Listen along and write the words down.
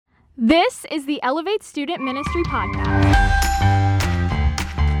This is the Elevate Student Ministry Podcast.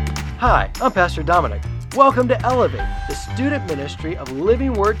 Hi, I'm Pastor Dominic. Welcome to Elevate, the student ministry of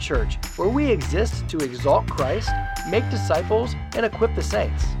Living Word Church, where we exist to exalt Christ, make disciples, and equip the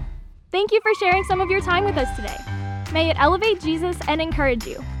saints. Thank you for sharing some of your time with us today. May it elevate Jesus and encourage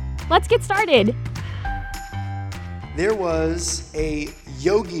you. Let's get started. There was a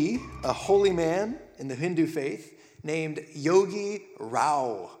yogi, a holy man in the Hindu faith, named Yogi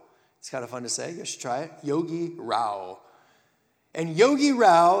Rao. It's kind of fun to say. You should try it. Yogi Rao. And Yogi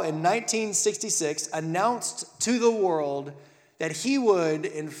Rao in 1966 announced to the world that he would,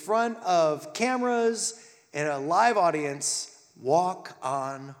 in front of cameras and a live audience, walk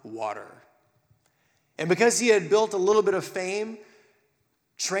on water. And because he had built a little bit of fame,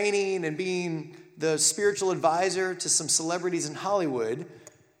 training and being the spiritual advisor to some celebrities in Hollywood,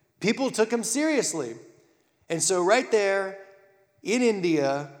 people took him seriously. And so right there in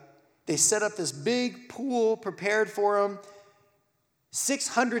India, they set up this big pool prepared for him.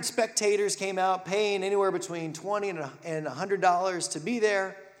 600 spectators came out, paying anywhere between $20 and $100 to be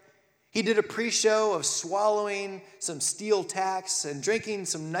there. He did a pre-show of swallowing some steel tacks and drinking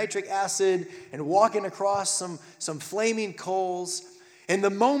some nitric acid and walking across some flaming coals. And the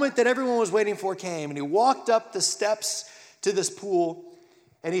moment that everyone was waiting for came, and he walked up the steps to this pool,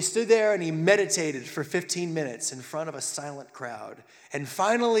 and he stood there and he meditated for 15 minutes in front of a silent crowd. And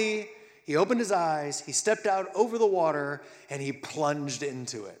finally, he opened his eyes, he stepped out over the water, and he plunged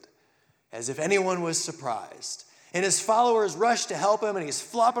into it, as if anyone was surprised. And his followers rushed to help him, and he's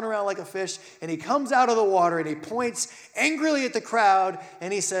flopping around like a fish, and he comes out of the water, and he points angrily at the crowd,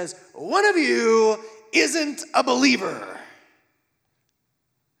 and he says, "One of you isn't a believer,"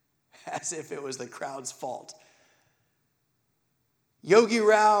 as if it was the crowd's fault. Yogi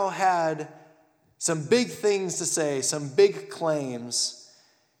Rao had some big things to say, some big claims,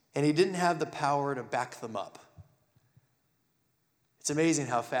 and he didn't have the power to back them up. It's amazing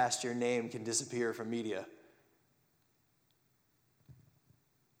how fast your name can disappear from media.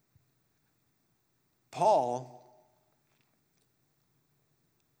 Paul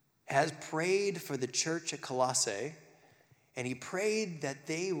has prayed for the church at Colossae, and he prayed that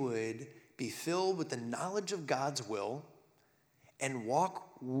they would be filled with the knowledge of God's will and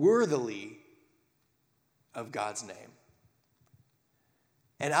walk worthily of God's name.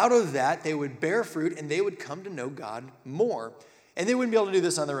 And out of that, they would bear fruit and they would come to know God more. And they wouldn't be able to do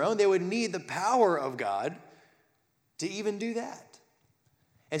this on their own. They would need the power of God to even do that.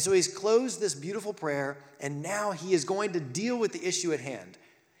 And so he's closed this beautiful prayer, and now he is going to deal with the issue at hand.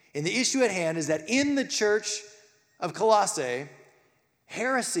 And the issue at hand is that in the church of Colossae,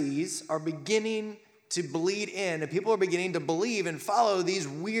 heresies are beginning to bleed in, and people are beginning to believe and follow these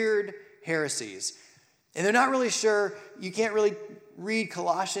weird heresies. And they're not really sure. You can't really read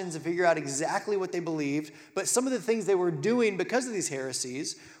Colossians and figure out exactly what they believed, but some of the things they were doing because of these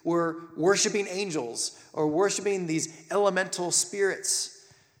heresies were worshiping angels or worshiping these elemental spirits.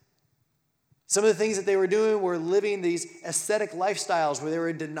 Some of the things that they were doing were living these ascetic lifestyles where they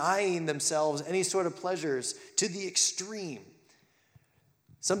were denying themselves any sort of pleasures to the extreme.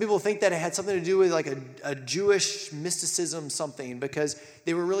 Some people think that it had something to do with like a Jewish mysticism something, because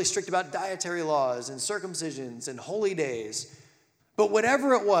they were really strict about dietary laws and circumcisions and holy days. But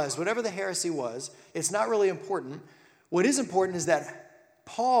whatever it was, whatever the heresy was, it's not really important. What is important is that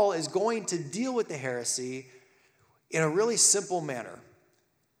Paul is going to deal with the heresy in a really simple manner.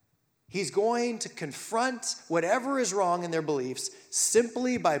 He's going to confront whatever is wrong in their beliefs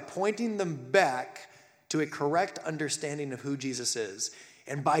simply by pointing them back to a correct understanding of who Jesus is.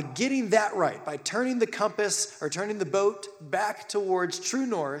 And by getting that right, by turning the compass or turning the boat back towards true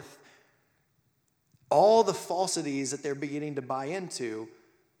north, all the falsities that they're beginning to buy into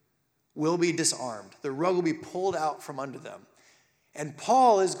will be disarmed. The rug will be pulled out from under them. And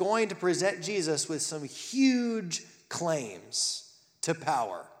Paul is going to present Jesus with some huge claims to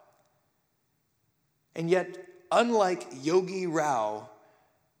power. And yet, unlike Yogi Rao,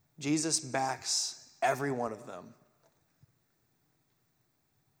 Jesus backs every one of them.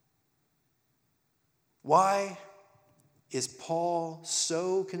 Why is Paul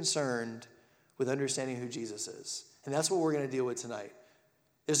so concerned with understanding who Jesus is? And that's what we're going to deal with tonight.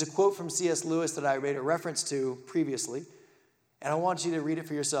 There's a quote from C.S. Lewis that I made a reference to previously, and I want you to read it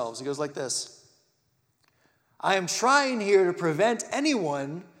for yourselves. It goes like this: "I am trying here to prevent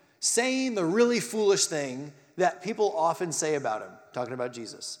anyone saying the really foolish thing that people often say about him," talking about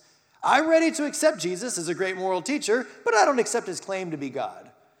Jesus. "I'm ready to accept Jesus as a great moral teacher, but I don't accept his claim to be God.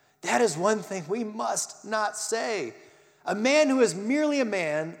 That is one thing we must not say. A man who is merely a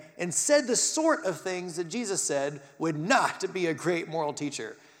man and said the sort of things that Jesus said would not be a great moral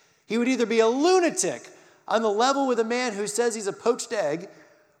teacher. He would either be a lunatic on the level with a man who says he's a poached egg,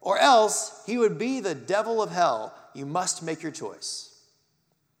 or else he would be the devil of hell. You must make your choice.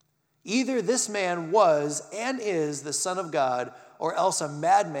 Either this man was and is the Son of God, or else a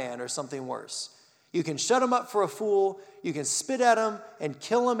madman or something worse. You can shut him up for a fool, you can spit at him and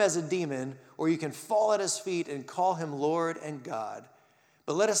kill him as a demon, or you can fall at his feet and call him Lord and God.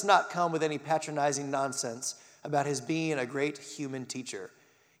 But let us not come with any patronizing nonsense about his being a great human teacher.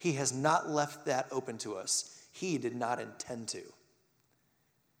 He has not left that open to us. He did not intend to.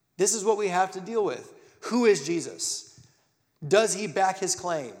 This is what we have to deal with. Who is Jesus? Does he back his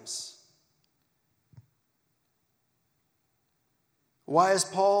claims? Why is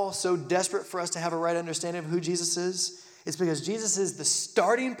Paul so desperate for us to have a right understanding of who Jesus is? It's because Jesus is the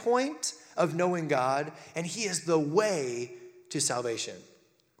starting point of knowing God, and he is the way to salvation.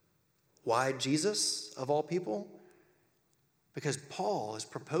 Why Jesus, of all people? Because Paul is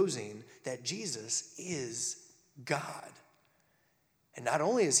proposing that Jesus is God. And not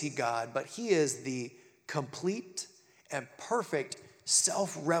only is he God, but he is the complete and perfect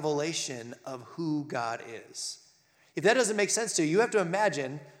self-revelation of who God is. If that doesn't make sense to you, you have to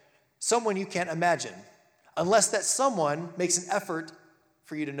imagine someone you can't imagine, unless that someone makes an effort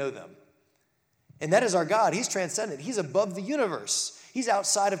for you to know them. And that is our God. He's transcendent. He's above the universe. He's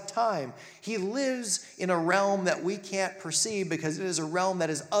outside of time. He lives in a realm that we can't perceive because it is a realm that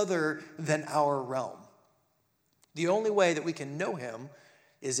is other than our realm. The only way that we can know him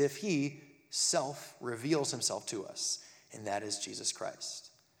is if he reveals himself to us, and that is Jesus Christ.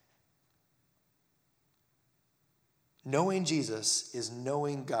 Knowing Jesus is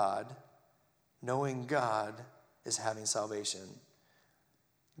knowing God. Knowing God is having salvation.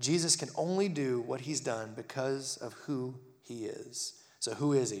 Jesus can only do what he's done because of who he is. So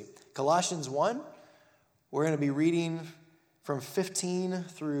who is he? Colossians 1, we're going to be reading from 15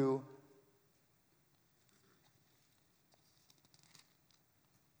 through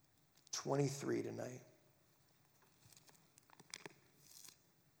 23 tonight.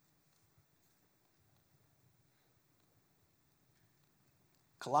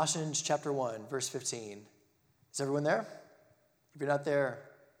 Colossians chapter 1, verse 15. Is everyone there? If you're not there,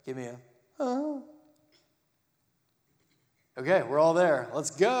 give me a, oh. Okay, we're all there.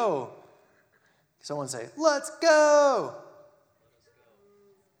 Let's go. Someone say, let's go.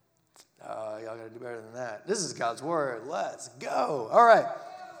 Oh, y'all got to do better than that. This is God's word. Let's go. All right.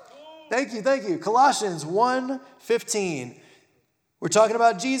 Thank you. Colossians 1:15. We're talking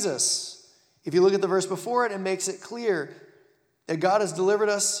about Jesus. If you look at the verse before it, it makes it clear that God has delivered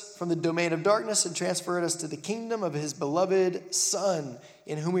us from the domain of darkness and transferred us to the kingdom of his beloved Son,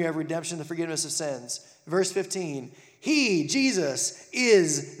 in whom we have redemption, the forgiveness of sins. Verse 15, he, Jesus,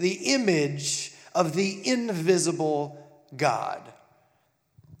 is the image of the invisible God.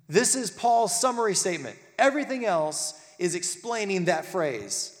 This is Paul's summary statement. Everything else is explaining that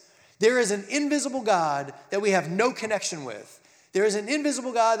phrase. There is an invisible God that we have no connection with. There is an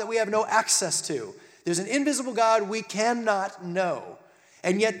invisible God that we have no access to. There's an invisible God we cannot know.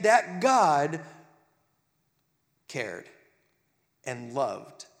 And yet that God cared and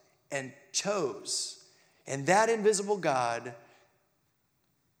loved and chose. And that invisible God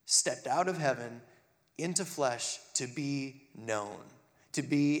stepped out of heaven into flesh to be known, to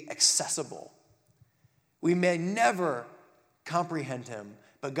be accessible. We may never comprehend him,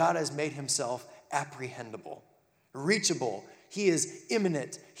 but God has made himself apprehendable, reachable. He is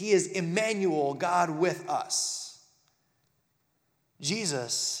immanent. He is Emmanuel, God with us.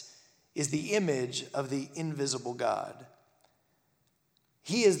 Jesus is the image of the invisible God.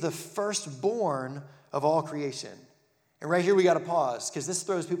 He is the firstborn of all creation. And right here we got to pause because this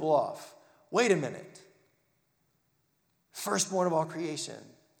throws people off. Wait a minute. Firstborn of all creation.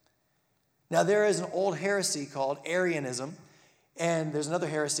 Now there is an old heresy called Arianism, and there's another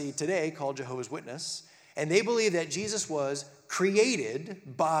heresy today called Jehovah's Witness, and they believe that Jesus was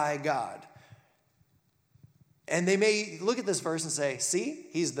created by God. And they may look at this verse and say, see,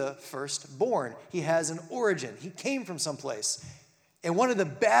 he's the firstborn. He has an origin. He came from someplace. And one of the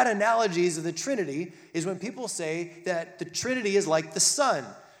bad analogies of the Trinity is when people say that the Trinity is like the sun.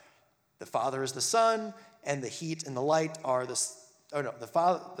 The Father is the Son, and the heat and the light are the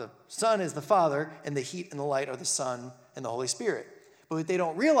Son is the Father, and the heat and the light are the Son and the Holy Spirit. But what they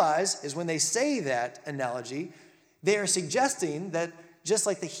don't realize is when they say that analogy, they are suggesting that just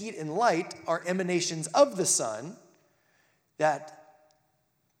like the heat and light are emanations of the Son, that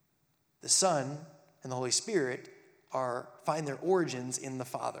the Son and the Holy Spirit find their origins in the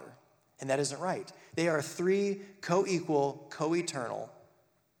Father. And that isn't right. They are three co-equal, co-eternal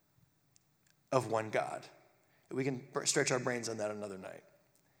of one God. We can stretch our brains on that another night.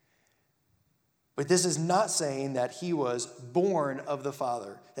 But this is not saying that he was born of the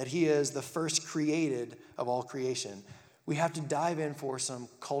Father, that he is the first created of all creation. We have to dive in for some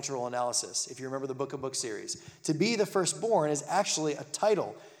cultural analysis. If you remember the Book of Books series, to be the firstborn is actually a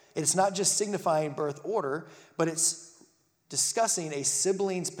title. It's not just signifying birth order, but it's discussing a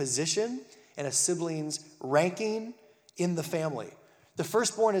sibling's position and a sibling's ranking in the family. The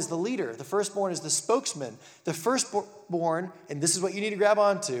firstborn is the leader. The firstborn is the spokesman. The firstborn, and this is what you need to grab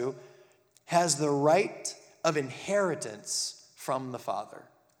onto, has the right of inheritance from the Father.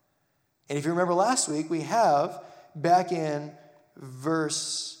 And if you remember last week, we have back in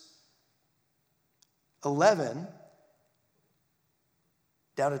verse 11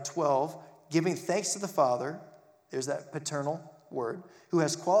 down to 12, giving thanks to the Father, there's that paternal word, who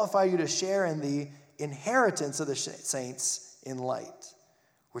has qualified you to share in the inheritance of the saints in light.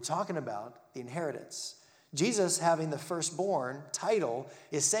 We're talking about the inheritance. Jesus, having the firstborn title,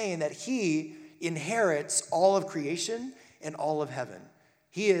 is saying that he inherits all of creation and all of heaven.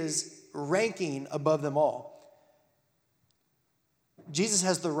 He is ranking above them all. Jesus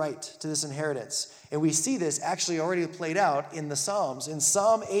has the right to this inheritance. And we see this actually already played out in the Psalms. In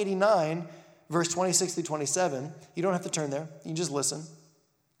Psalm 89, verse 26 through 27, you don't have to turn there. You can just listen.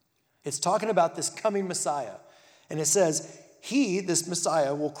 It's talking about this coming Messiah. And it says, he, this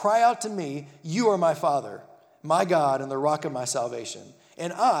Messiah, will cry out to me, you are my Father, my God, and the rock of my salvation.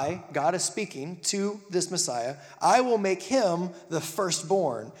 And I, God is speaking to this Messiah, I will make him the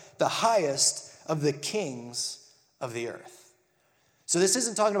firstborn, the highest of the kings of the earth. So this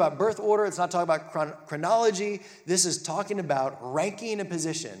isn't talking about birth order. It's not talking about chronology. This is talking about ranking a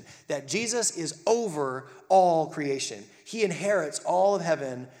position, that Jesus is over all creation. He inherits all of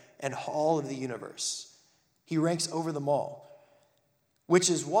heaven and all of the universe. He ranks over them all. Which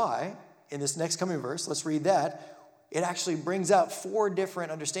is why, in this next coming verse, let's read that, it actually brings out 4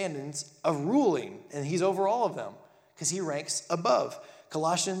 different understandings of ruling, and he's over all of them, because he ranks above.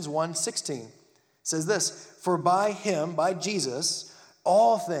 Colossians 1:16 says this, for by him, by Jesus,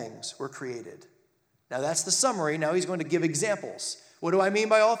 all things were created. Now that's the summary. Now he's going to give examples. What do I mean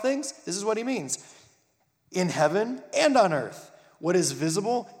by all things? This is what he means. In heaven and on earth. What is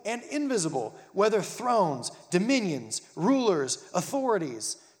visible and invisible, whether thrones, dominions, rulers,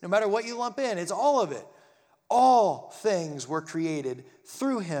 authorities, no matter what you lump in, it's all of it. All things were created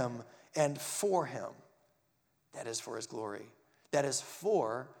through him and for him. That is for his glory. That is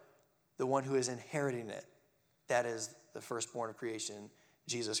for the one who is inheriting it. That is the firstborn of creation,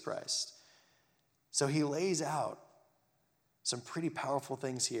 Jesus Christ. So he lays out some pretty powerful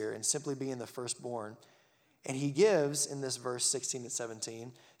things here in simply being the firstborn. And he gives, in this verse 16 and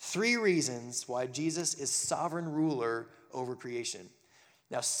 17, 3 reasons why Jesus is sovereign ruler over creation.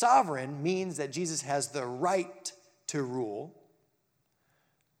 Now, sovereign means that Jesus has the right to rule.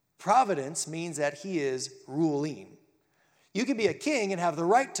 Providence means that he is ruling. You can be a king and have the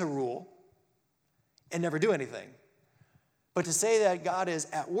right to rule and never do anything. But to say that God is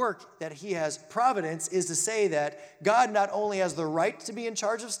at work, that he has providence, is to say that God not only has the right to be in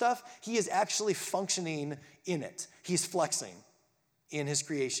charge of stuff, he is actually functioning in it. He's flexing in his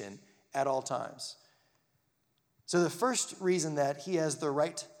creation at all times. So the first reason that he has the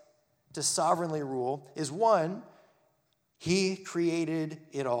right to sovereignly rule is, 1, he created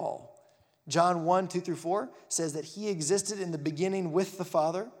it all. John 1:2-4 says that he existed in the beginning with the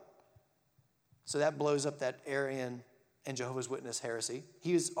Father. So that blows up that Arian and Jehovah's Witness heresy.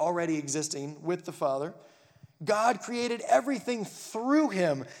 He is already existing with the Father. God created everything through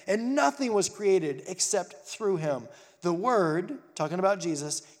him, and nothing was created except through him. The Word, talking about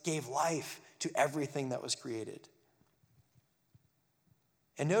Jesus, gave life to everything that was created.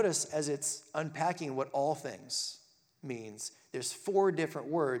 And notice, as it's unpacking what all things means, there's 4 different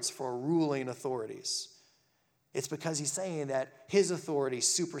words for ruling authorities. It's because he's saying that his authority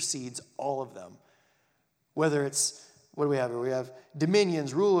supersedes all of them. Whether it's, what do we have here? We have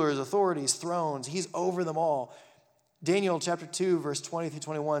dominions, rulers, authorities, thrones. He's over them all. Daniel chapter 2, verse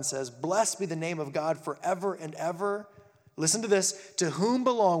 20-21 says, blessed be the name of God forever and ever. Listen to this. To whom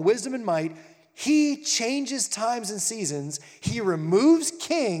belong wisdom and might. He changes times and seasons. He removes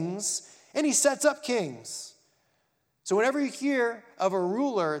kings and he sets up kings. So whenever you hear of a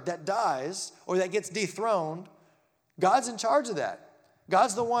ruler that dies or that gets dethroned, God's in charge of that.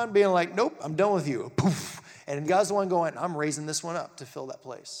 God's the one being like, nope, I'm done with you. Poof. And God's the one going, I'm raising this one up to fill that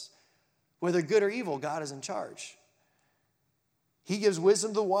place. Whether good or evil, God is in charge. He gives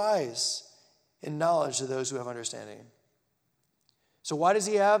wisdom to the wise and knowledge to those who have understanding. So why does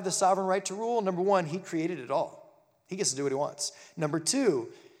he have the sovereign right to rule? Number 1, he created it all. He gets to do what he wants. Number 2,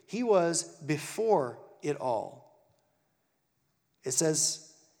 he was before it all. It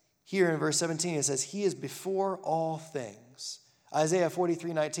says Here in verse 17, it says, he is before all things. Isaiah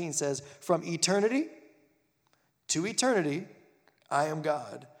 43:19 says, from eternity to eternity, I am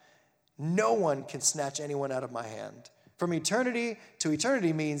God. No one can snatch anyone out of my hand. From eternity to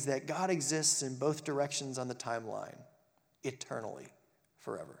eternity means that God exists in both directions on the timeline, eternally,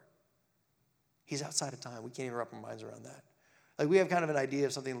 forever. He's outside of time. We can't even wrap our minds around that. Like, we have kind of an idea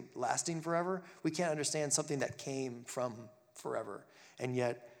of something lasting forever. We can't understand something that came from forever. And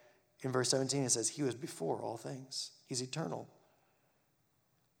yet, in verse 17, it says, he was before all things. He's eternal.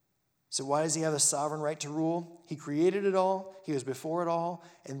 So why does he have a sovereign right to rule? He created it all. He was before it all.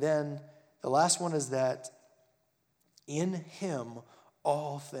 And then the last one is that in him,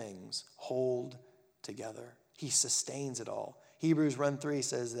 all things hold together. He sustains it all. Hebrews 1:3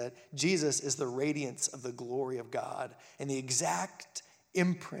 says that Jesus is the radiance of the glory of God and the exact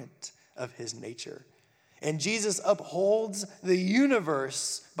imprint of his nature. And Jesus upholds the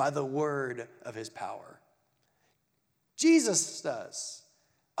universe by the word of his power. Jesus does.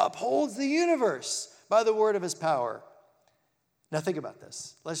 Upholds the universe by the word of his power. Now think about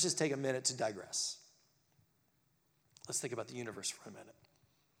this. Let's just take a minute to digress. Let's think about the universe for a minute.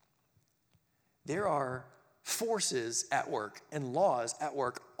 There are forces at work and laws at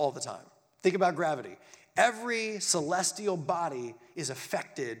work all the time. Think about gravity. Every celestial body is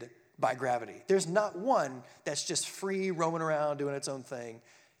affected by gravity. There's not one that's just free, roaming around, doing its own thing,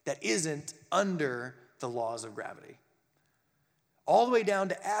 that isn't under the laws of gravity. All the way down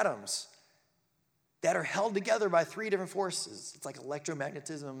to atoms that are held together by three different forces. It's like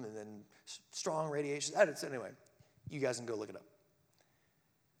electromagnetism and then strong radiation. Anyway, you guys can go look it up.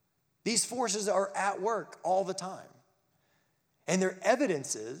 These forces are at work all the time. And their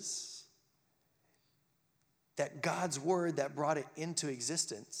evidence is that God's word that brought it into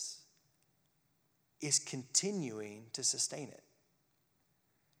existence is continuing to sustain it.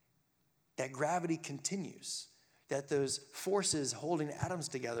 That gravity continues. That those forces holding atoms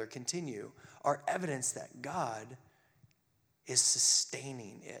together continue are evidence that God is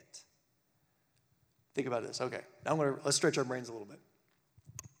sustaining it. Think about this. Okay, now let's stretch our brains a little bit.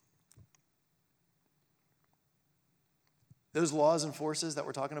 Those laws and forces that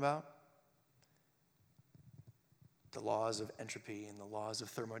we're talking about, the laws of entropy and the laws of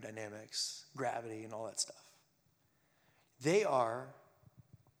thermodynamics, gravity and all that stuff, they are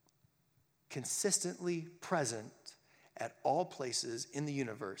consistently present at all places in the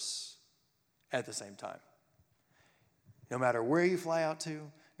universe at the same time. No matter where you fly out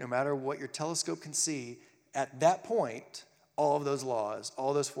to, no matter what your telescope can see, at that point, all of those laws,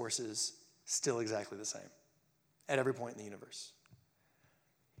 all those forces, still exactly the same at every point in the universe.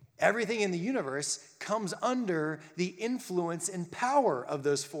 Everything in the universe comes under the influence and power of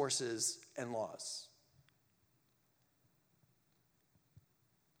those forces and laws.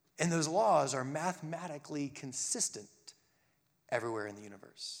 And those laws are mathematically consistent everywhere in the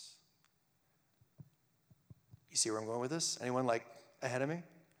universe. You see where I'm going with this? Anyone ahead of me?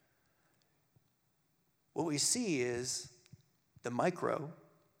 What we see is the micro.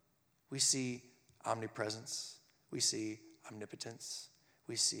 We see omnipresence. We see omnipotence.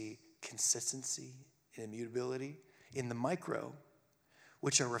 We see consistency and immutability in the micro,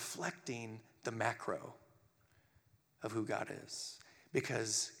 which are reflecting the macro of who God is.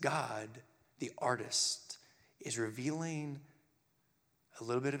 Because God, the artist, is revealing a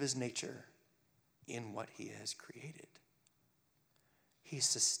little bit of his nature in what he has created. He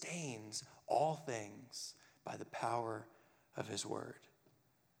sustains all things by the power of his word.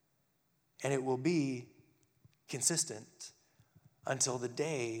 And it will be consistent until the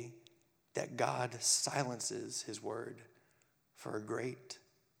day that God silences his word for a great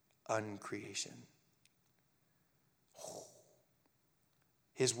uncreation.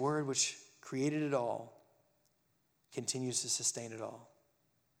 His word, which created it all, continues to sustain it all.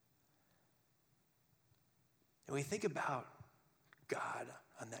 And we think about God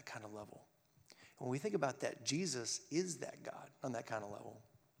on that kind of level. And when we think about that, Jesus is that God on that kind of level.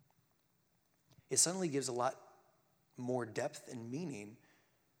 It suddenly gives a lot more depth and meaning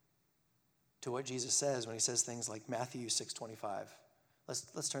to what Jesus says when he says things like Matthew 6:25.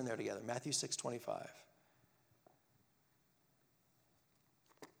 Let's turn there together. Matthew 6:25.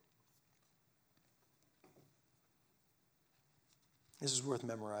 This is worth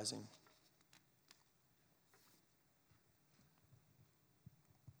memorizing.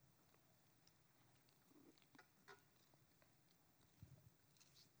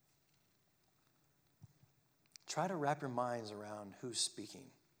 Try to wrap your minds around who's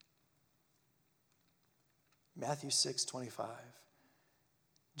speaking. Matthew 6:25.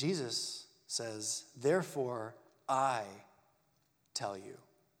 Jesus says, "Therefore I tell you."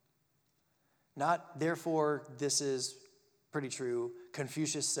 Not, therefore, this is pretty true.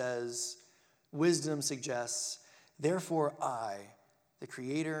 Confucius says, wisdom suggests, therefore I, the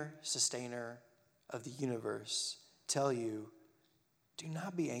creator, sustainer of the universe, tell you, do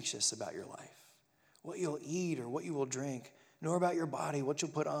not be anxious about your life, what you'll eat or what you will drink, nor about your body, what you'll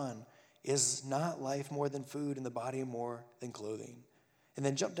put on. Is not life more than food and the body more than clothing? And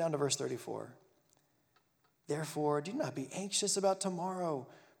then jump down to verse 34. Therefore, do not be anxious about tomorrow,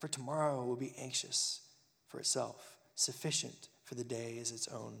 for tomorrow will be anxious for itself. Sufficient for the day is its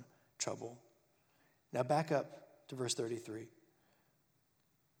own trouble. Now back up to verse 33.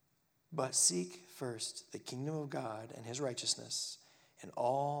 But seek first the kingdom of God and his righteousness, and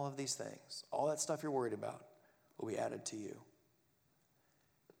all of these things, all that stuff you're worried about, will be added to you.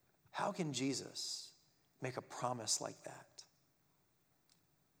 How can Jesus make a promise like that?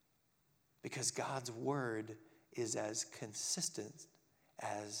 Because God's word is as consistent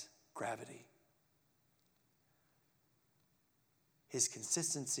as gravity. His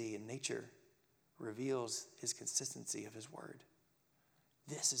consistency in nature reveals his consistency of his word.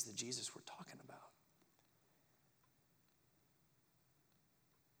 This is the Jesus we're talking about.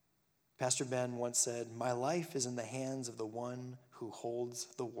 Pastor Ben once said, "My life is in the hands of the one who holds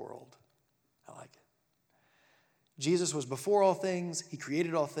the world." I like it. Jesus was before all things, he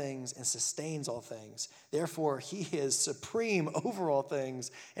created all things, and sustains all things. Therefore, he is supreme over all things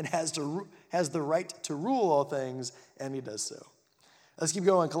and has the right to rule all things, and he does so. Let's keep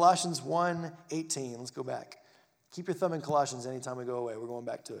going. Colossians 1:18. Let's go back. Keep your thumb in Colossians anytime we go away. We're going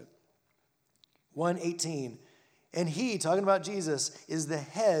back to it. 1:18. And he, talking about Jesus, is the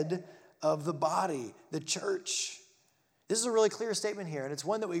head of the body, the church. This is a really clear statement here, and it's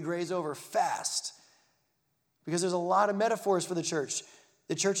one that we graze over fast because there's a lot of metaphors for the church.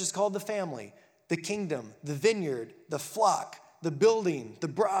 The church is called the family, the kingdom, the vineyard, the flock, the building, the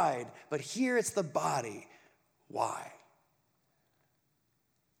bride. But here it's the body. Why?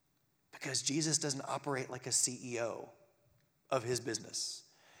 Because Jesus doesn't operate like a CEO of his business.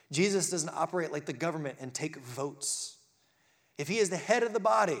 Jesus doesn't operate like the government and take votes. If he is the head of the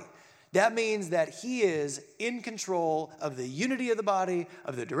body, that means that he is in control of the unity of the body,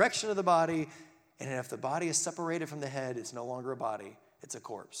 of the direction of the body. And if the body is separated from the head, it's no longer a body, it's a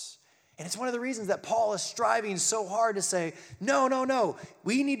corpse. And it's one of the reasons that Paul is striving so hard to say, no.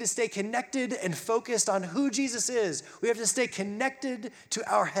 We need to stay connected and focused on who Jesus is. We have to stay connected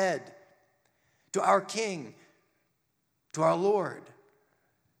to our head, to our King, to our Lord,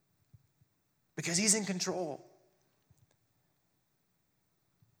 because he's in control.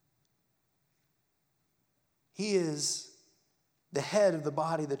 He is the head of the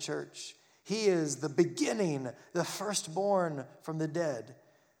body, the church. He is the beginning, the firstborn from the dead.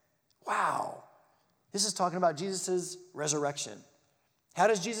 Wow. This is talking about Jesus' resurrection. How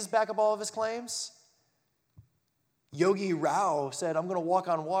does Jesus back up all of his claims? Yogi Rao said, "I'm going to walk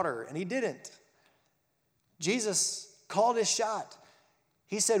on water," and he didn't. Jesus called his shot.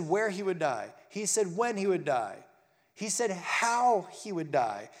 He said where he would die. He said when he would die. He said how he would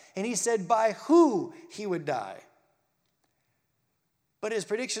die. And he said by who he would die. But his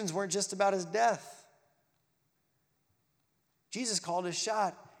predictions weren't just about his death. Jesus called his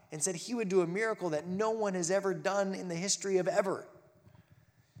shot and said he would do a miracle that no one has ever done in the history of ever.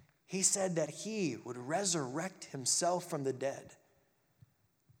 He said that he would resurrect himself from the dead.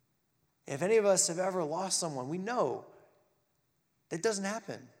 If any of us have ever lost someone, we know that doesn't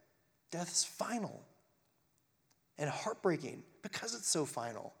happen. Death's final and heartbreaking because it's so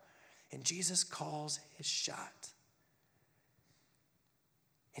final. And Jesus calls his shot.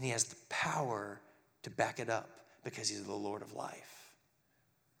 And he has the power to back it up because he's the Lord of life.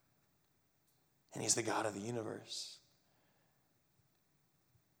 And he's the God of the universe.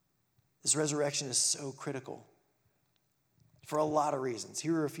 This resurrection is so critical for a lot of reasons.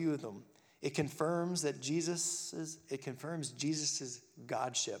 Here are a few of them. It confirms Jesus'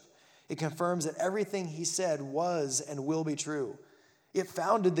 godship. It confirms that everything he said was and will be true. It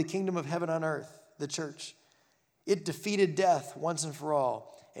founded the kingdom of heaven on earth, the church. It defeated death once and for all.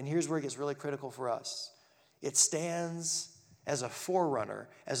 And here's where it gets really critical for us. It stands as a forerunner,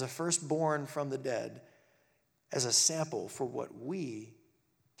 as a firstborn from the dead, as a sample for what we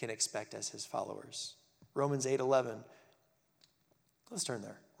can expect as his followers. Romans 8:11. Let's turn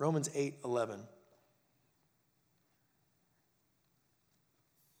there. Romans 8:11.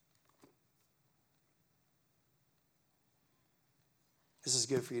 This is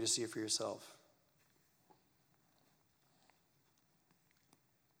good for you to see it for yourself.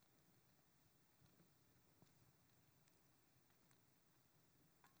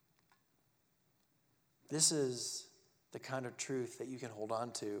 This is the kind of truth that you can hold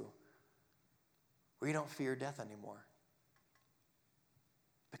on to where you don't fear death anymore.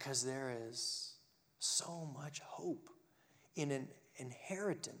 Because there is so much hope in an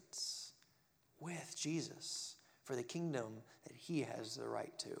inheritance with Jesus for the kingdom that he has the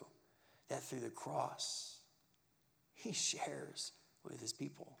right to. That through the cross, he shares with his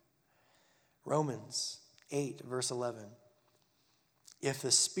people. Romans 8, verse 11. If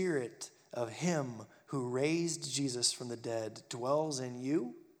the Spirit of him who raised Jesus from the dead dwells in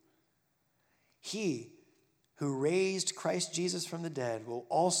you, he who raised Christ Jesus from the dead will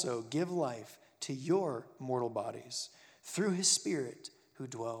also give life to your mortal bodies through his Spirit who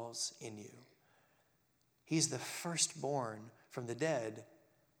dwells in you. He's the firstborn from the dead,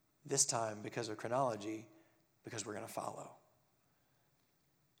 this time because of chronology, because we're going to follow.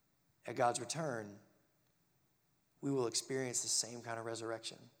 At God's return, we will experience the same kind of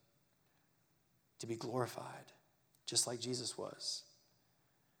resurrection, to be glorified, just like Jesus was.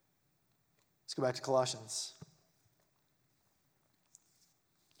 Let's go back to Colossians.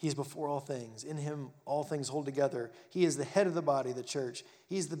 He is before all things. In him, all things hold together. He is the head of the body, the church.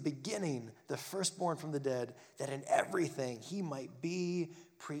 He is the beginning, the firstborn from the dead, that in everything he might be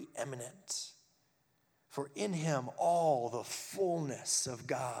preeminent. For in him all the fullness of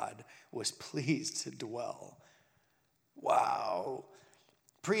God was pleased to dwell. Wow.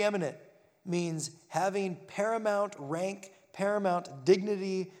 Preeminent means having paramount rank, paramount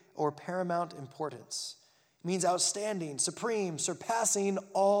dignity, or paramount importance. It means outstanding, supreme, surpassing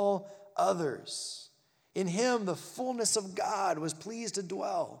all others. In him, the fullness of God was pleased to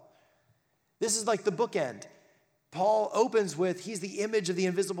dwell. This is like the bookend. Paul opens with, he's the image of the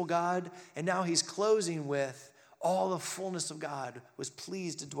invisible God, and now he's closing with, all the fullness of God was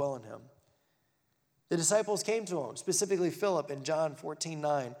pleased to dwell in him. The disciples came to him, specifically Philip in John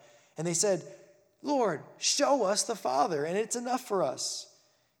 14:9, and they said, Lord, show us the Father, and it's enough for us.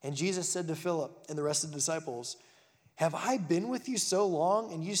 And Jesus said to Philip and the rest of the disciples, have I been with you so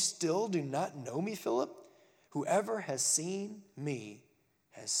long, and you still do not know me, Philip? Whoever has seen me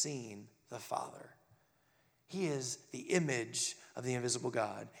has seen the Father. He is the image of the invisible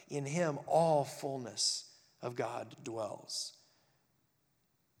God. In him, all fullness of God dwells.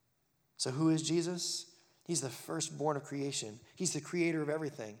 So who is Jesus? He's the firstborn of creation. He's the creator of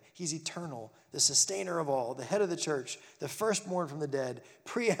everything. He's eternal, the sustainer of all, the head of the church, the firstborn from the dead,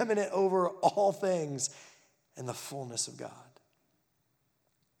 preeminent over all things, and the fullness of God.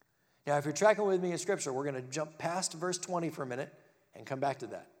 Now, if you're tracking with me in Scripture, we're going to jump past verse 20 for a minute and come back to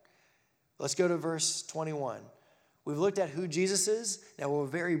that. Let's go to verse 21. We've looked at who Jesus is. Now we'll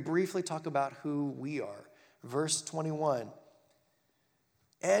very briefly talk about who we are. Verse 21.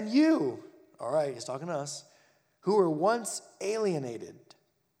 And you, all right, he's talking to us, who were once alienated.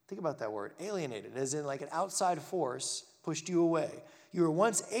 Think about that word, alienated, as in like an outside force pushed you away. You were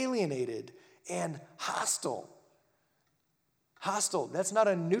once alienated and hostile. Hostile, that's not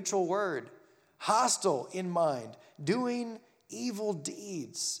a neutral word. Hostile in mind, doing evil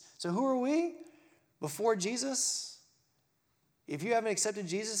deeds. So who are we? Before Jesus? If you haven't accepted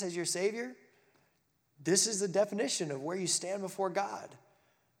Jesus as your Savior, this is the definition of where you stand before God.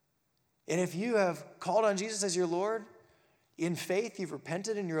 And if you have called on Jesus as your Lord, in faith, you've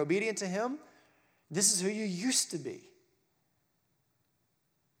repented and you're obedient to him, this is who you used to be.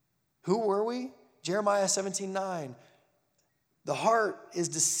 Who were we? Jeremiah 17:9. The heart is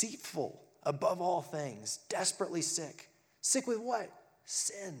deceitful above all things, desperately sick. Sick with what?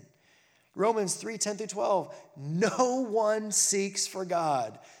 Sin. Romans 3:10-12. No one seeks for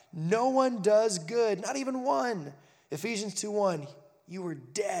God. No one does good, not even one. Ephesians 2:1. You were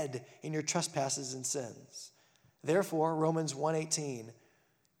dead in your trespasses and sins. Therefore, Romans 1:18.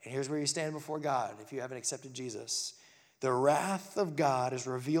 And here's where you stand before God if you haven't accepted Jesus. The wrath of God is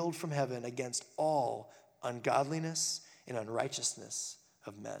revealed from heaven against all ungodliness and unrighteousness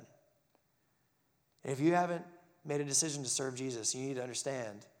of men. And if you haven't made a decision to serve Jesus, you need to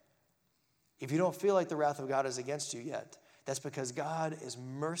understand, if you don't feel like the wrath of God is against you yet, that's because God is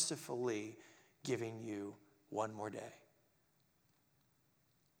mercifully giving you one more day.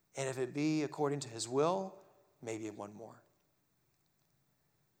 And if it be according to his will, maybe one more.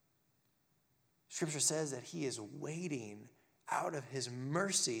 Scripture says that he is waiting out of his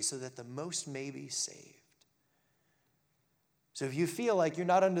mercy so that the most may be saved. So if you feel like you're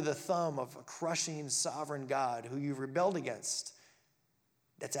not under the thumb of a crushing sovereign God who you've rebelled against,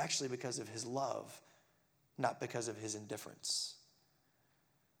 that's actually because of his love, not because of his indifference.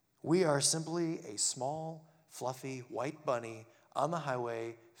 We are simply a small, fluffy, white bunny on the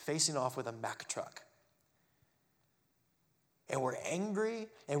highway facing off with a Mack truck. And we're angry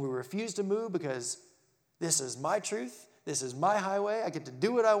and we refuse to move because this is my truth, This is my highway. I get to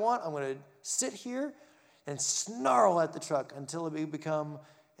do what I want. I'm going to sit here and snarl at the truck until it become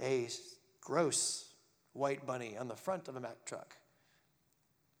a gross white bunny on the front of a Mack truck.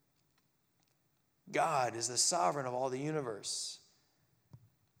 God is the sovereign of all the universe.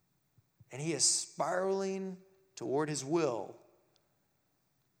 And he is spiraling toward his will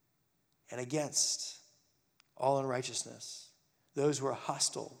and against all unrighteousness, those who are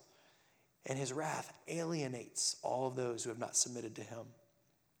hostile. And his wrath alienates all of those who have not submitted to him.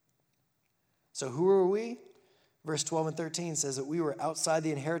 So who are we? Verse 12 and 13 says that we were outside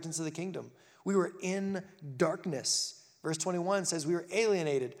the inheritance of the kingdom. We were in darkness. Verse 21 says we were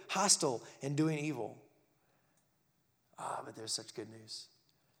alienated, hostile, and doing evil. But there's such good news.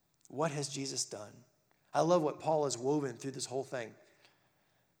 What has Jesus done? I love what Paul has woven through this whole thing.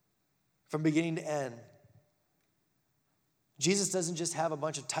 From beginning to end. Jesus doesn't just have a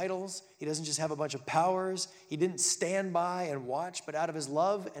bunch of titles. He doesn't just have a bunch of powers. He didn't stand by and watch, but out of his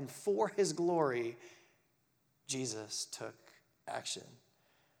love and for his glory, Jesus took action.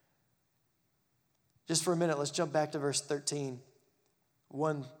 Just for a minute, let's jump back to verse 13.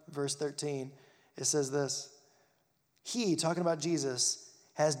 Verse 13. It says this. He, talking about Jesus,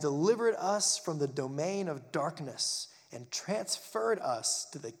 has delivered us from the domain of darkness and transferred us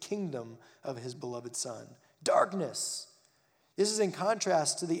to the kingdom of his beloved Son. Darkness. This is in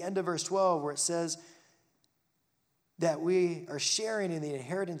contrast to the end of verse 12 where it says that we are sharing in the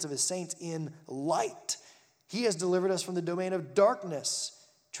inheritance of his saints in light. He has delivered us from the domain of darkness,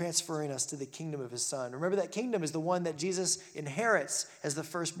 transferring us to the kingdom of his Son. Remember, that kingdom is the one that Jesus inherits as the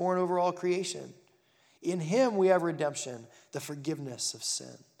firstborn over all creation. In him we have redemption, the forgiveness of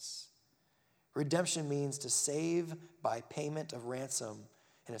sins. Redemption means to save by payment of ransom,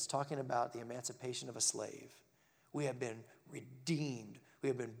 and it's talking about the emancipation of a slave. We have been redeemed. We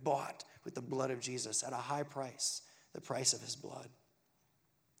have been bought with the blood of Jesus at a high price, the price of his blood.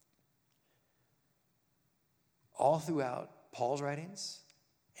 All throughout Paul's writings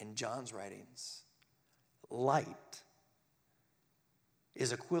and John's writings, light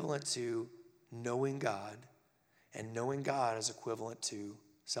is equivalent to knowing God, and knowing God is equivalent to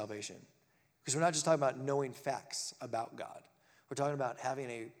salvation. Because we're not just talking about knowing facts about God. We're talking about having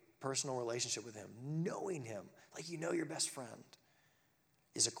a personal relationship with him. Knowing him, like you know your best friend,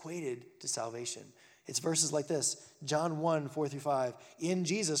 is equated to salvation. It's verses like this. John 1, 4-5. In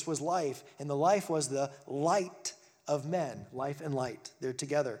Jesus was life, and the life was the light of men. Life and light, they're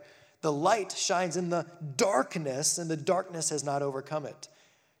together. The light shines in the darkness, and the darkness has not overcome it.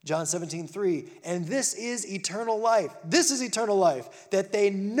 John 17:3. And this is eternal life. This is eternal life, that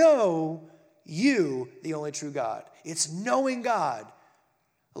they know you, the only true God. It's knowing God.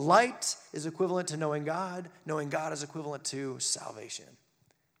 Light is equivalent to knowing God. Knowing God is equivalent to salvation.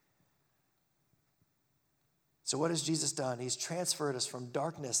 So what has Jesus done? He's transferred us from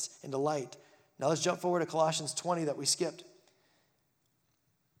darkness into light. Now let's jump forward to Colossians 20 that we skipped.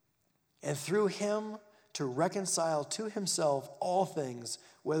 And through him to reconcile to himself all things,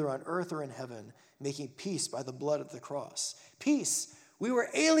 whether on earth or in heaven, making peace by the blood of the cross. Peace. We were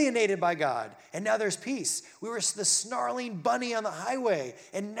alienated by God, and now there's peace. We were the snarling bunny on the highway,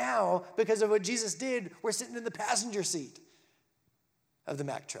 and now, because of what Jesus did, we're sitting in the passenger seat of the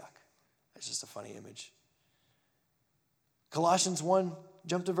Mack truck. That's just a funny image. Colossians 1,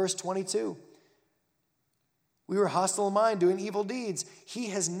 jump to verse 22. We were hostile in mind, doing evil deeds. He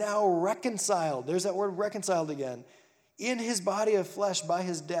has now reconciled. There's that word reconciled again. In his body of flesh by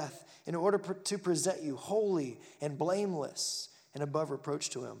his death, in order to present you holy and blameless and above reproach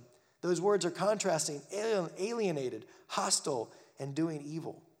to him. Those words are contrasting alienated, hostile, and doing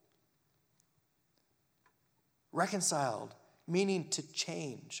evil. Reconciled, meaning to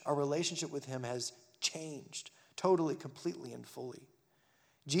change. Our relationship with him has changed totally, completely, and fully.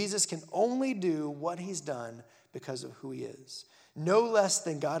 Jesus can only do what he's done because of who he is. No less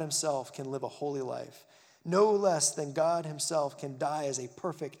than God himself can live a holy life. No less than God himself can die as a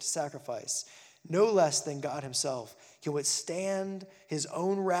perfect sacrifice. No less than God himself can withstand his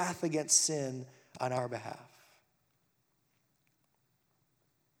own wrath against sin on our behalf.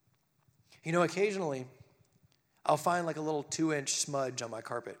 You know, occasionally I'll find like a little 2-inch smudge on my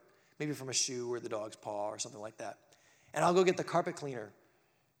carpet, maybe from a shoe or the dog's paw or something like that. And I'll go get the carpet cleaner,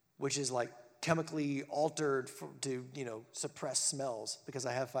 which is like chemically altered to suppress smells because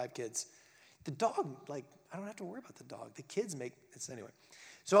I have 5 kids. The dog, I don't have to worry about the dog. The kids make it anyway.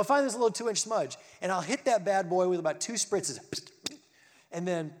 So I'll find this little 2-inch smudge, and I'll hit that bad boy with about 2 spritzes. And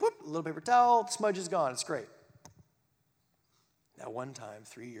then, whoop, a little paper towel, the smudge is gone. It's great. Now, one time,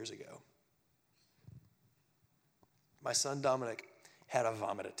 3 years ago, my son Dominic had a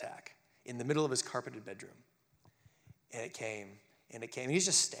vomit attack in the middle of his carpeted bedroom. And it came, and it came. And he's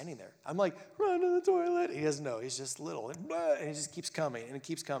just standing there. I'm like, run to the toilet. He doesn't know. He's just little. And he just keeps coming, and it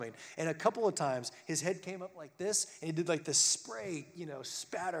keeps coming. And a couple of times, his head came up like this, and he did like this spray,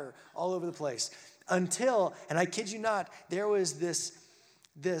 spatter all over the place. Until, and I kid you not, there was this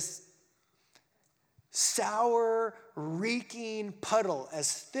sour, reeking puddle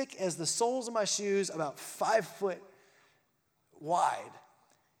as thick as the soles of my shoes, about 5 foot wide.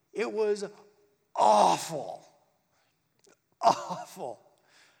 It was awful. Awful.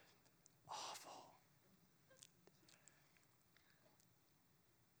 Awful.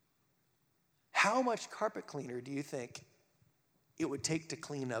 How much carpet cleaner do you think it would take to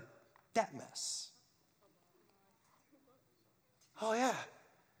clean up that mess? Oh, yeah.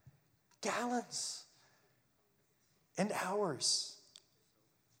 Gallons and hours.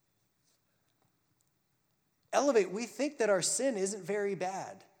 Elevate, we think that our sin isn't very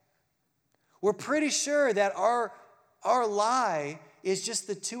bad. We're pretty sure that our lie is just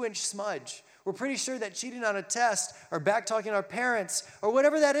the 2-inch smudge. We're pretty sure that cheating on a test or back-talking our parents or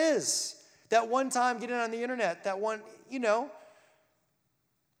whatever that is, that one time getting on the internet, that one,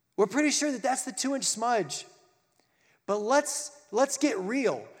 we're pretty sure that that's the 2-inch smudge. But let's get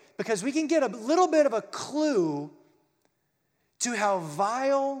real, because we can get a little bit of a clue to how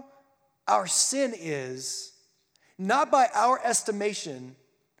vile our sin is, not by our estimation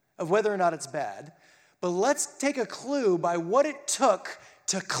of whether or not it's bad, but let's take a clue by what it took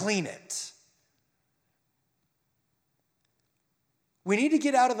to clean it. We need to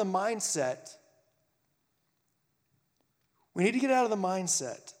get out of the mindset. We need to get out of the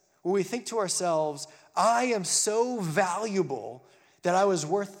mindset where we think to ourselves, I am so valuable that I was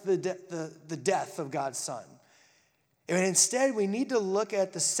worth the death of God's Son. And instead, we need to look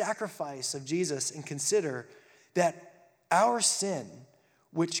at the sacrifice of Jesus and consider that our sin,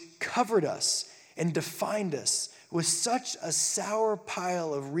 which covered us and defined us, was such a sour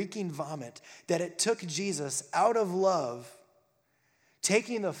pile of reeking vomit that it took Jesus, out of love,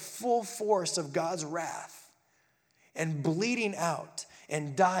 taking the full force of God's wrath and bleeding out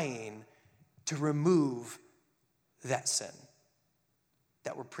and dying to remove that sin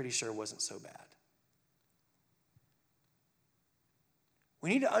that we're pretty sure wasn't so bad. We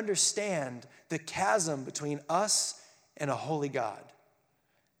need to understand the chasm between us and a holy God.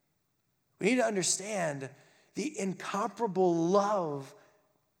 We need to understand the incomparable love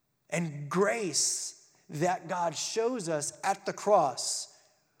and grace that God shows us at the cross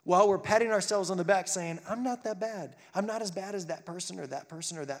while we're patting ourselves on the back saying, I'm not that bad. I'm not as bad as that person or that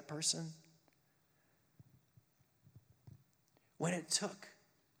person or that person. When it took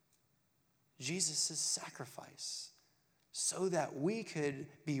Jesus' sacrifice so that we could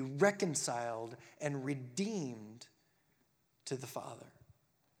be reconciled and redeemed to the Father.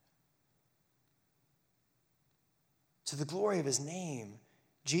 To the glory of his name,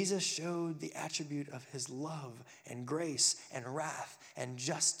 Jesus showed the attribute of his love and grace and wrath and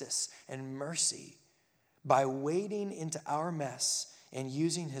justice and mercy by wading into our mess and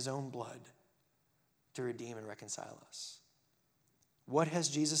using his own blood to redeem and reconcile us. What has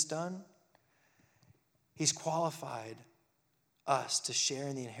Jesus done? He's qualified us to share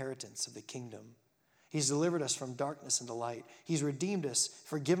in the inheritance of the kingdom. He's delivered us from darkness into light. He's redeemed us,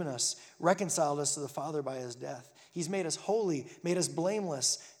 forgiven us, reconciled us to the Father by his death. He's made us holy, made us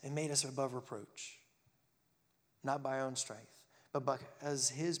blameless, and made us above reproach. Not by our own strength, but because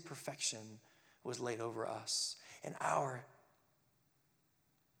his perfection was laid over us. And our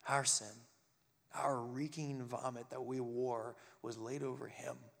sin, our reeking vomit that we wore was laid over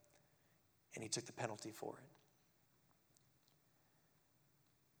him, and he took the penalty for it.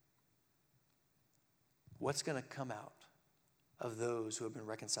 What's going to come out of those who have been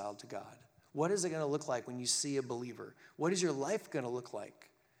reconciled to God? What is it going to look like when you see a believer? What is your life going to look like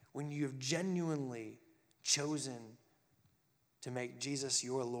when you have genuinely chosen to make Jesus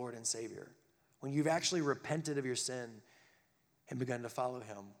your Lord and Savior? When you've actually repented of your sin and begun to follow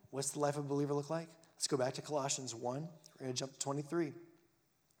him? What's the life of a believer look like? Let's go back to Colossians 1. We're going to jump to 23.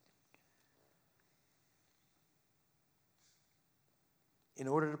 In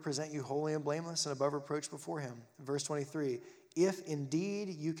order to present you holy and blameless and above reproach before him. Verse 23, if indeed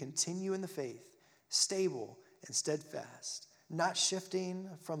you continue in the faith, stable and steadfast, not shifting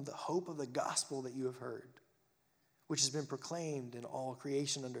from the hope of the gospel that you have heard, which has been proclaimed in all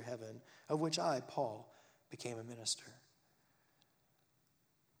creation under heaven, of which I, Paul, became a minister.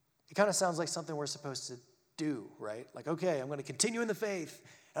 It kind of sounds like something we're supposed to do, right? Like, okay, I'm going to continue in the faith,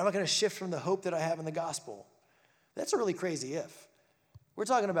 and I'm not going to shift from the hope that I have in the gospel. That's a really crazy if. We're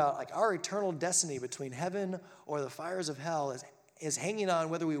talking about like our eternal destiny between heaven or the fires of hell is hanging on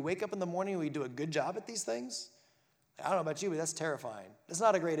whether we wake up in the morning and we do a good job at these things. I don't know about you, but that's terrifying. That's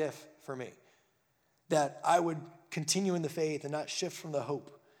not a great if for me. That I would continue in the faith and not shift from the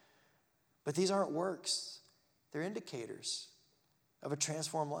hope. But these aren't works. They're indicators of a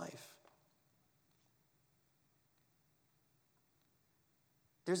transformed life.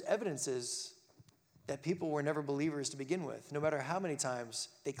 There's evidences that people were never believers to begin with, no matter how many times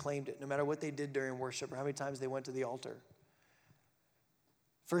they claimed it, no matter what they did during worship or how many times they went to the altar.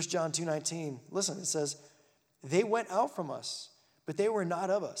 1 John 2:19, listen, it says, they went out from us, but they were not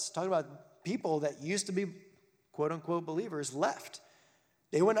of us. Talking about people that used to be quote unquote believers left.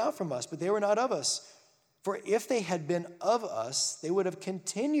 They went out from us, but they were not of us. For if they had been of us, they would have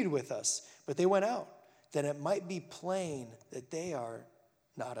continued with us, but they went out, that it might be plain that they are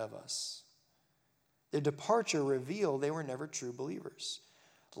not of us. Their departure revealed they were never true believers.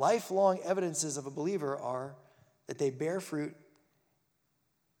 Lifelong evidences of a believer are that they bear fruit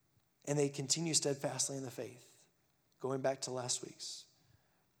and they continue steadfastly in the faith. Going back to last week's.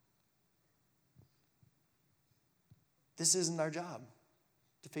 This isn't our job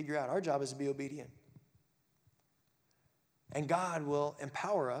to figure out. Our job is to be obedient. And God will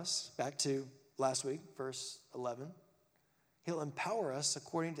empower us, back to last week, verse 11. He'll empower us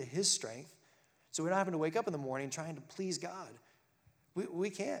according to his strength. So we're not having to wake up in the morning trying to please God. We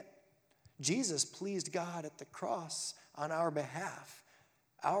can't. Jesus pleased God at the cross on our behalf.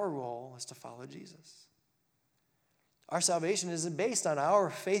 Our role is to follow Jesus. Our salvation isn't based on our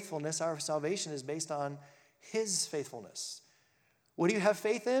faithfulness. Our salvation is based on his faithfulness. What do you have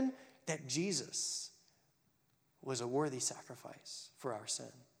faith in? That Jesus was a worthy sacrifice for our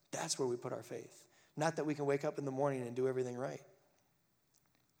sin. That's where we put our faith. Not that we can wake up in the morning and do everything right.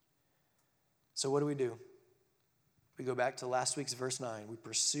 So what do? We go back to last week's verse 9. We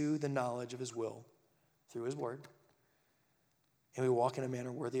pursue the knowledge of his will through his word. And we walk in a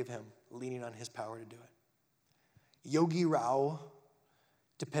manner worthy of him, leaning on his power to do it. Yogi Rao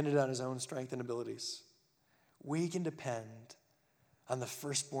depended on his own strength and abilities. We can depend on the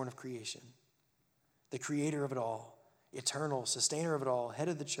firstborn of creation, the creator of it all, eternal, sustainer of it all, head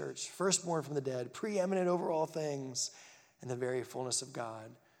of the church, firstborn from the dead, preeminent over all things, and the very fullness of God,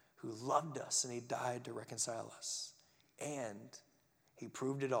 who loved us and he died to reconcile us. And he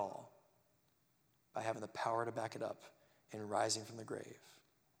proved it all by having the power to back it up and rising from the grave.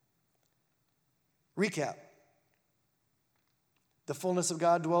 Recap. The fullness of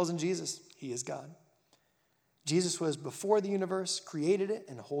God dwells in Jesus. He is God. Jesus was before the universe, created it,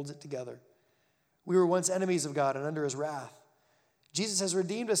 and holds it together. We were once enemies of God and under his wrath. Jesus has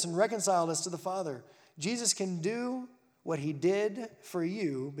redeemed us and reconciled us to the Father. Jesus can do what he did for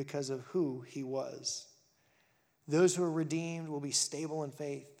you because of who he was. Those who are redeemed will be stable in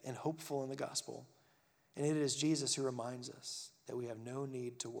faith and hopeful in the gospel. And it is Jesus who reminds us that we have no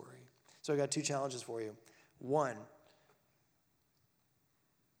need to worry. So I got 2 challenges for you. 1,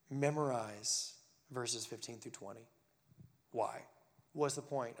 memorize verses 15 through 20. Why? What's the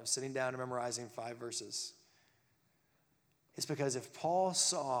point of sitting down and memorizing 5 verses? It's because if Paul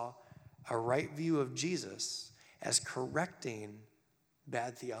saw a right view of Jesus as correcting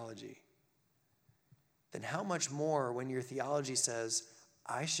bad theology, then how much more when your theology says,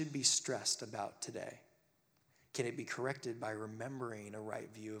 I should be stressed about today, can it be corrected by remembering a right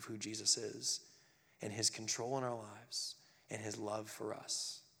view of who Jesus is and his control in our lives and his love for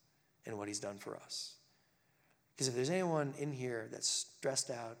us and what he's done for us? Because if there's anyone in here that's stressed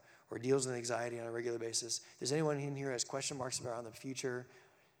out or deals with anxiety on a regular basis, if there's anyone in here who has question marks about the future,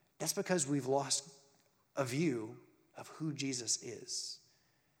 that's because we've lost a view of who Jesus is.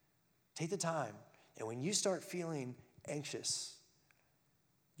 Take the time, and when you start feeling anxious,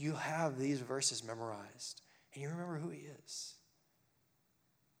 you'll have these verses memorized, and you remember who he is.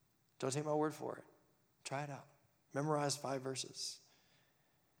 Don't take my word for it. Try it out. Memorize 5 verses.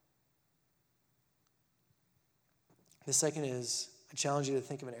 The second is, I challenge you to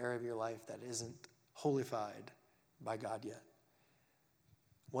think of an area of your life that isn't holified by God yet.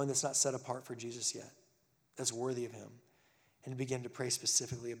 One that's not set apart for Jesus yet, that's worthy of him, and begin to pray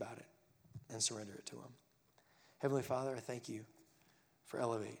specifically about it and surrender it to him. Heavenly Father, I thank you for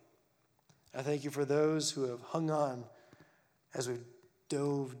Elevate. I thank you for those who have hung on as we've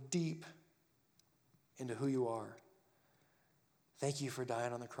dove deep into who you are. Thank you for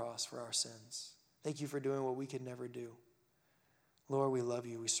dying on the cross for our sins. Thank you for doing what we could never do. Lord, we love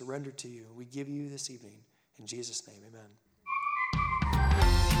you. We surrender to you. We give you this evening. In Jesus' name, amen.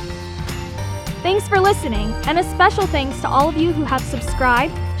 Thanks for listening, and a special thanks to all of you who have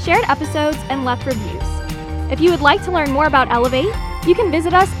subscribed, shared episodes, and left reviews. If you would like to learn more about Elevate, you can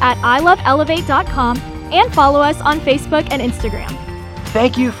visit us at iloveelevate.com and follow us on Facebook and Instagram.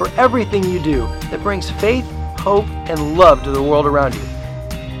 Thank you for everything you do that brings faith hope, and love to the world around you.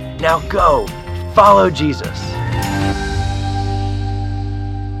 Now go, follow Jesus.